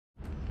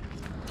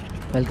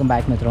Welcome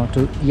back Mitron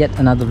to yet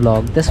another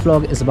vlog. This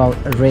vlog is about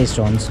race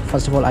drones.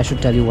 First of all, I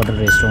should tell you what a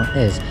race drone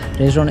is.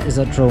 Race drone is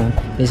a drone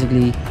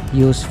basically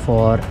used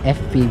for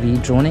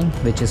FPV droning,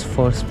 which is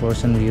first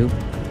person view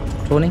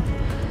droning.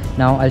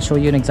 Now I'll show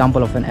you an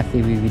example of an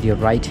FPV video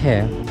right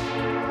here.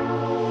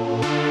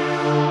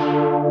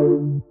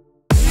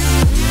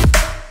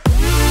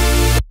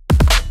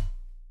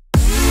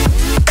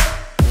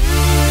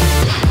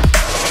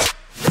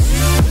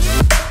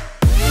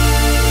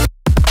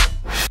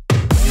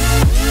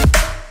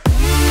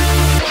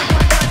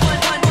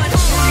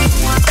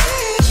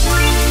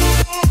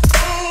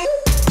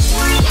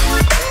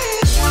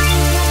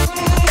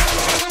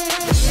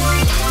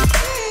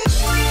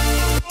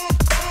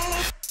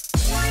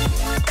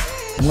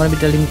 I'm going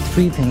to be telling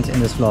three things in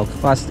this vlog.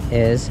 First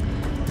is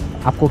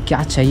आपको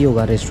क्या चाहिए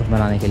होगा race drone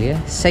बनाने के लिए.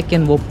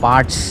 Second, वो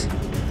parts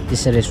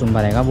जिससे race drone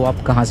बनेगा वो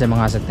आप कहाँ से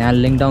मंगा सकते हैं.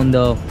 Link down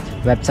the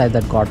website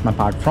that got my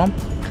part from.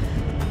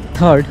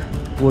 Third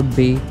would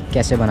be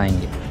कैसे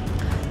बनाएंगे.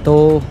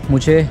 तो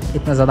मुझे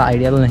इतना ज़्यादा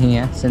आइडिया तो नहीं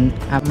है. Since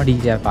I'm a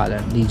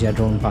DJI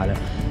drone pilot.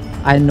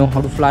 I know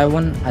how to fly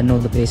one, I know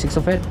the basics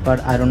of it, but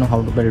I don't know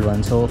how to build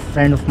one. So a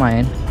friend of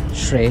mine,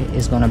 Shrey,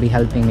 is gonna be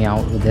helping me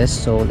out with this.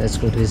 So let's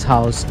go to his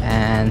house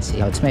and see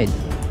how it's made.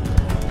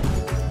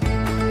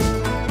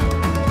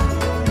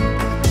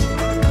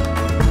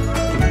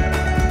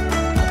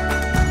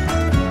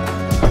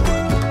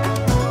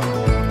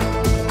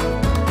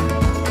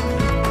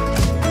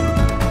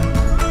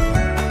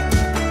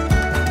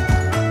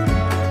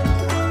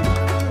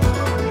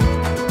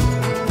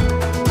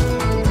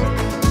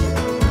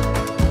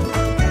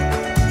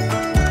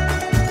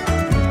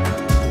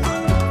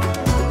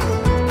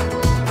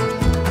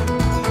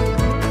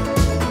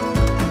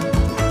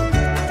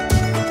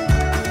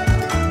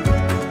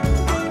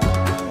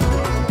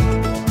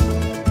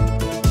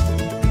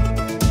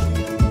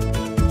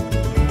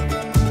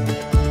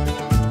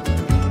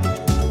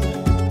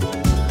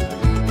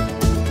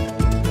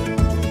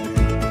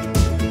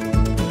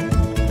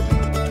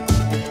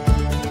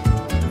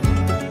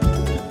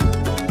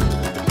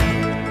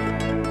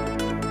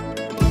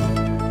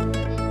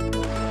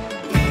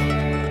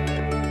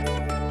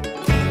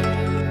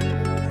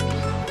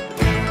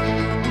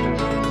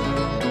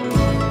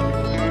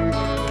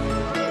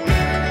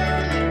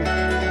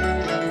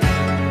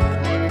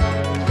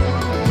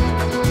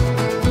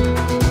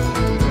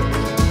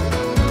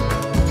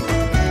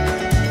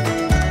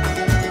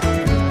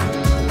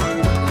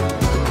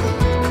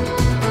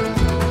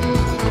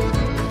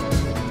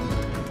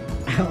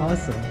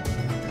 Awesome.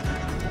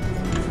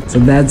 So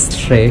that's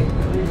Shrey,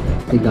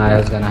 the guy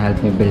who's gonna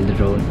help me build the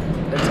drone.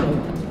 Let's go.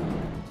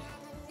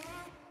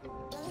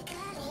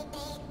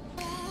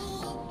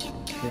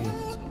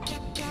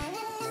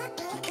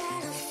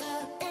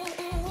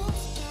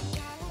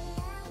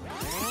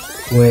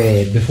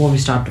 Wait, before we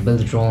start to build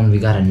the drone, we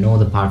gotta know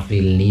the parts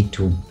we'll need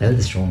to build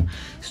this drone.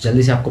 So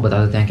जल्दी से आपको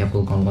बता देते हैं कि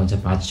आपको कौन-कौन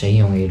से parts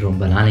चाहिए होंगे ये drone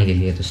बनाने के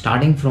लिए. तो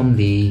starting from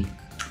the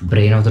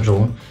brain of the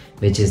drone,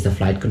 which is the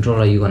flight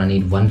controller, you're gonna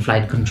need one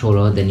flight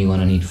controller, then you're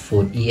gonna need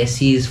 4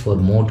 ESCs, 4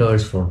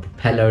 motors, 4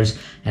 propellers,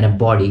 and a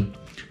body,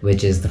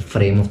 which is the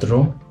frame of the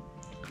drone,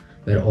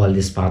 where all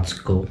these parts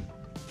go.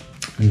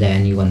 And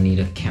then you're gonna need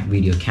a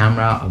video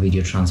camera, a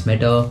video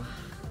transmitter,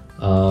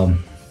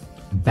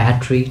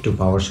 battery to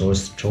power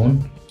source the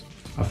drone,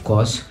 of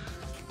course,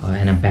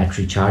 and a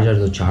battery charger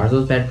to charge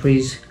those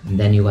batteries. And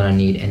then you're gonna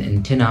need an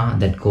antenna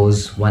that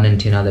goes, one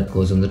antenna that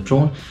goes on the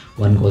drone,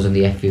 one goes on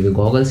the FPV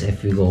goggles.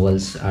 FPV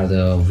goggles are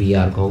the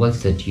VR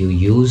goggles that you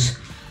use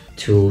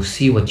to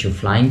see what you're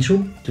flying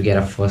through, to get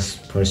a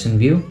first person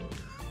view.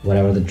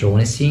 Whatever the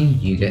drone is seeing,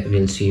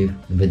 will see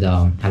with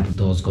the help of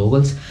those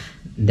goggles.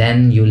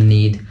 Then you'll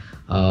need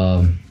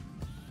a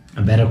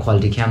better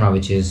quality camera,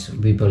 which is,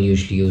 people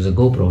usually use a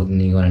Gopro. Then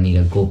you're gonna need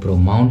a Gopro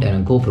mount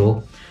and a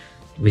Gopro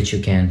which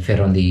you can fit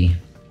on the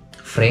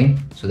frame,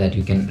 so that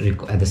you can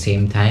at the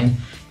same time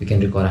you can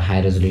record a high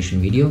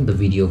resolution video. The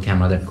video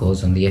camera that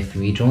goes on the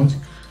FPV drones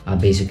are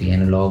basically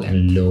analog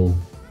and low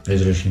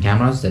resolution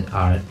cameras that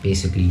are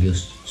basically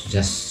used to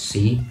just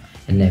see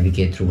and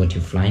navigate through what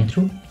you're flying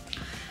through.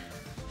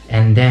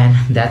 And then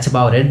that's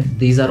about it.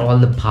 These are all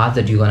the parts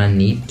that you're gonna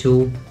need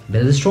to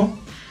build this drone.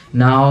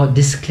 Now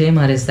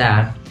disclaimer is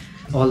that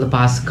all the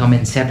parts come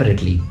in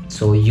separately,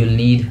 so you'll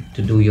need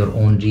to do your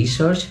own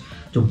research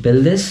to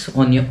build this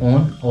on your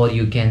own, or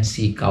you can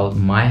seek out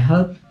my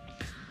help.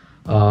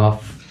 To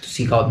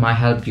seek out my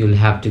help, you'll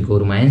have to go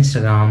to my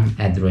Instagram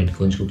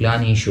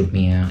 @kunjkuklani, shoot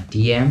me a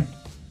DM,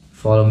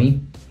 follow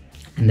me,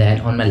 and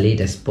then on my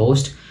latest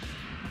post,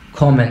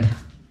 comment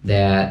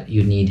that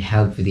you need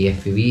help with the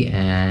FPV,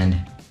 and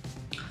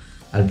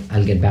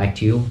I'll get back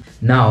to you.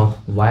 Now,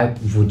 why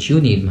would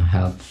you need my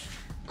help?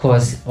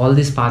 Because all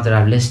these parts that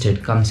I've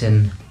listed comes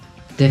in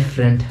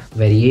different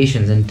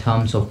variations in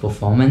terms of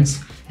performance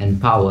and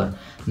power.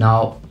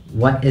 Now,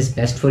 what is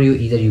best for you?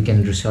 Either you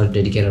can research,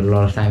 dedicate a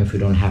lot of time. If you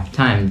don't have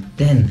time,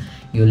 then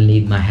you'll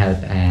need my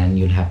help and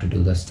you'll have to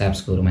do the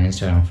steps. Go to my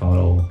Instagram,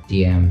 follow,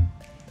 DM,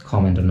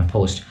 comment on a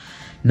post.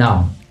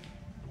 Now,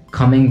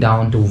 coming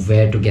down to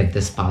where to get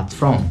this parts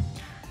from.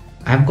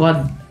 I've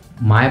got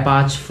my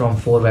parts from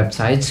 4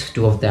 websites.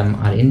 2 of them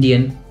are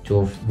Indian,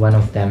 one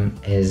of them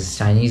is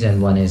Chinese,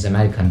 and one is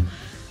American.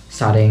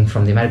 Starting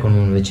from the American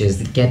one, which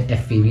is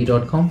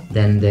getfpv.com,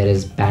 then there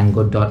is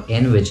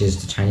banggood.in, which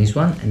is the Chinese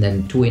one, and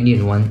then 2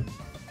 Indian one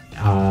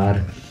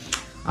are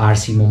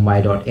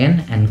rcmumbai.in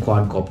and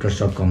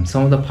quadcopters.com.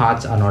 Some of the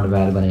parts are not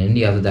available in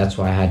India, so that's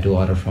why I had to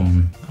order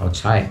from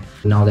outside.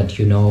 Now that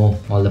you know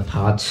all the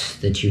parts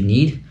that you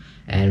need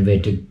and where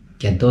to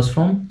get those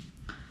from,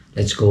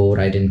 let's go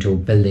right into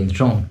building the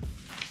drone.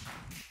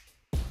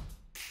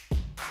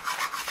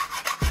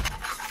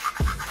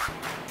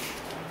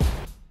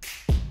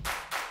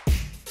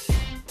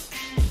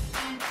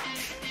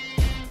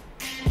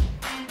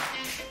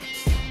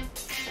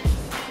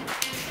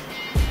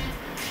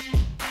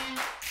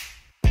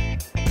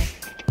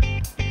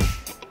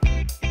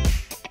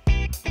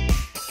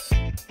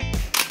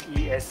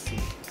 ESC,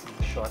 this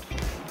is short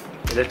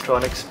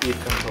electronic speed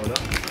controller.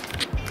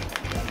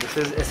 And this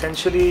is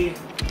essentially,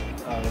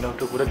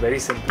 to put it very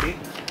simply,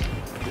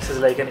 this is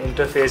like an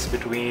interface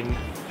between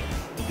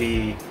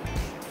the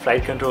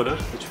flight controller,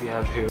 which we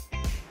have here,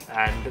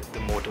 and the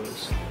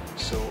motors.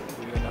 So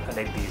we're going to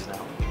connect these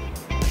now.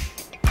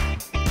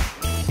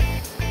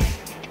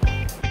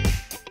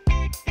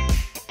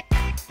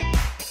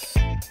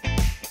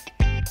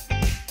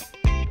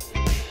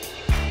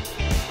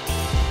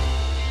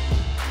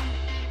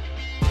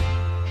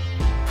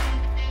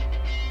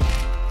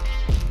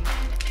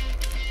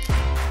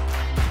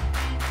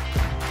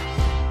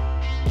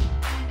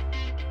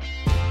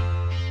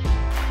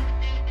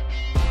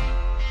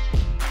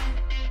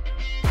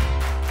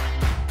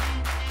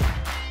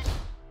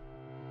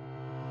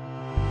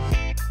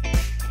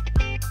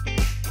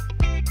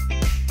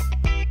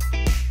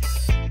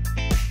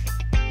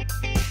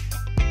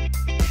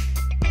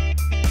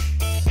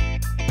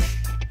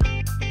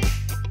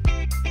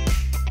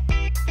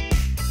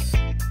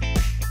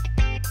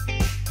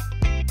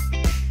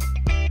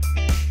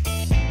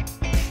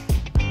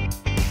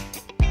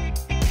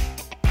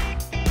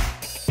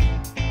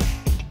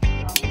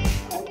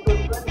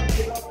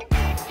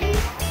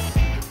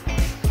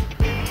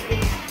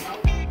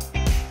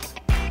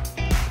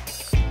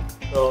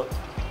 So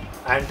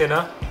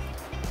antenna,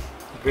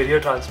 video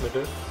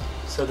transmitter.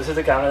 So this is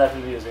the camera that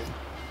we'll be using,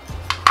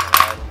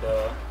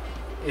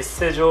 and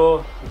इससे जो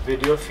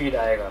video feed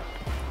आएगा,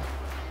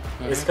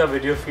 इसका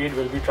video feed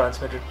will be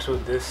transmitted through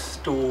this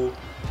to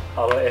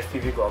our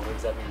FPV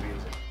goggles that we'll be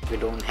using. We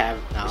don't have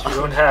now. Which we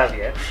don't have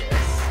yet.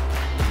 Yes.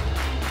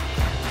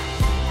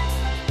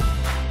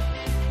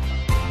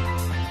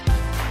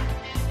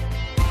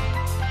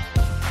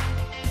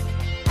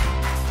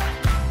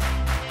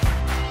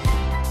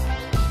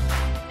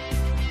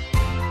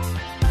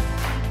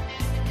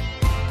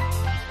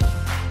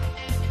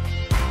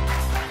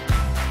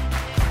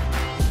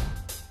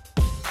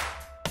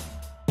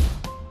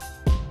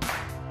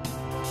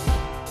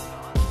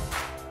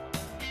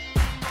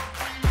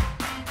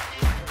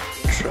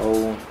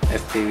 Drone,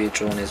 FPV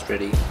drone is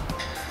ready.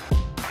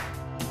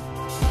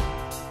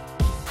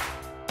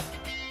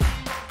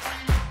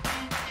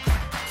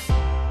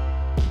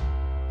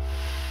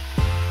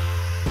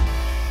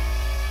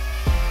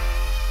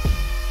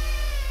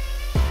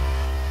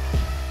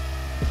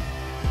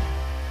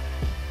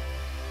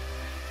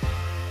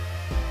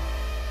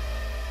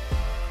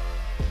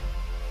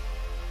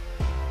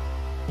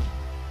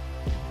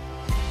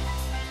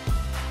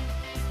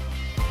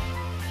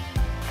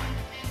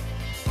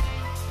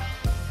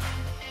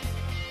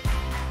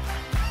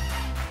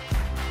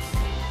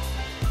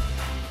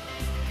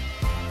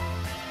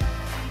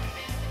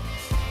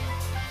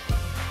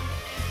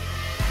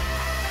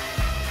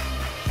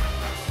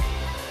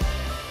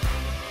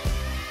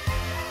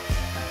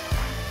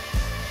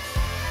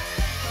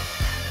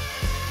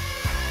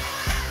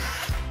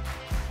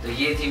 तो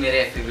ये थी मेरे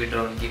FPV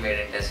drone की made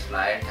in test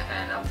flight,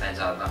 and अब मैं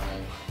जाता हूँ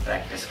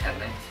practice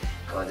करने,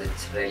 because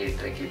it's really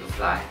tricky to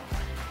fly.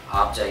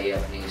 आप जाइए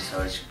अपनी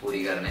रिसर्च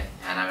पूरी करने,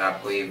 एंड अगर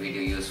आपको ये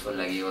वीडियो यूजफुल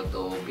लगी हो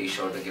तो be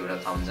sure to give it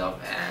a thumbs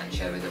up and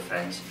share with your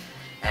friends,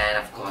 end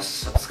of course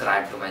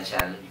subscribe to my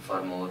channel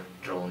for more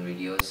drone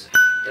videos.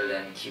 Till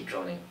then, keep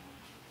droning.